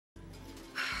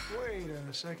Wait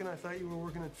a second, I thought you were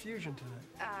working at Fusion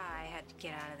tonight. I had to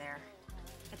get out of there.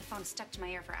 Had the phone stuck to my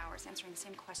ear for hours, answering the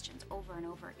same questions over and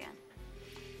over again.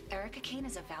 Erica Kane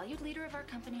is a valued leader of our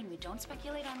company, and we don't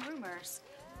speculate on rumors.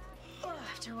 Ugh,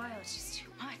 after a while, it's just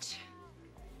too much.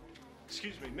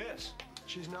 Excuse me, miss.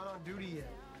 She's not on duty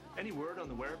yet. Any word on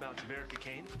the whereabouts of Erica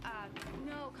Kane?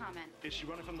 No comment. Is she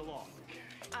running from the law?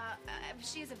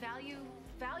 She is a valued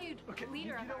leader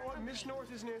You of know our what? company. Miss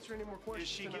North isn't answering any more questions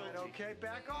she tonight, guilty? okay?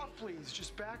 Back off, please.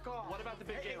 Just back off. What about the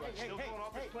big gala? Still going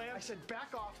off as planned? I said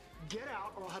back off, get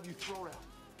out, or I'll have you thrown out.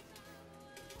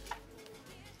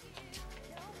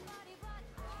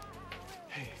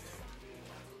 Hey,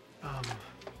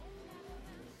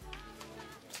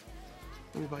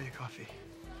 let me buy you coffee,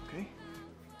 okay?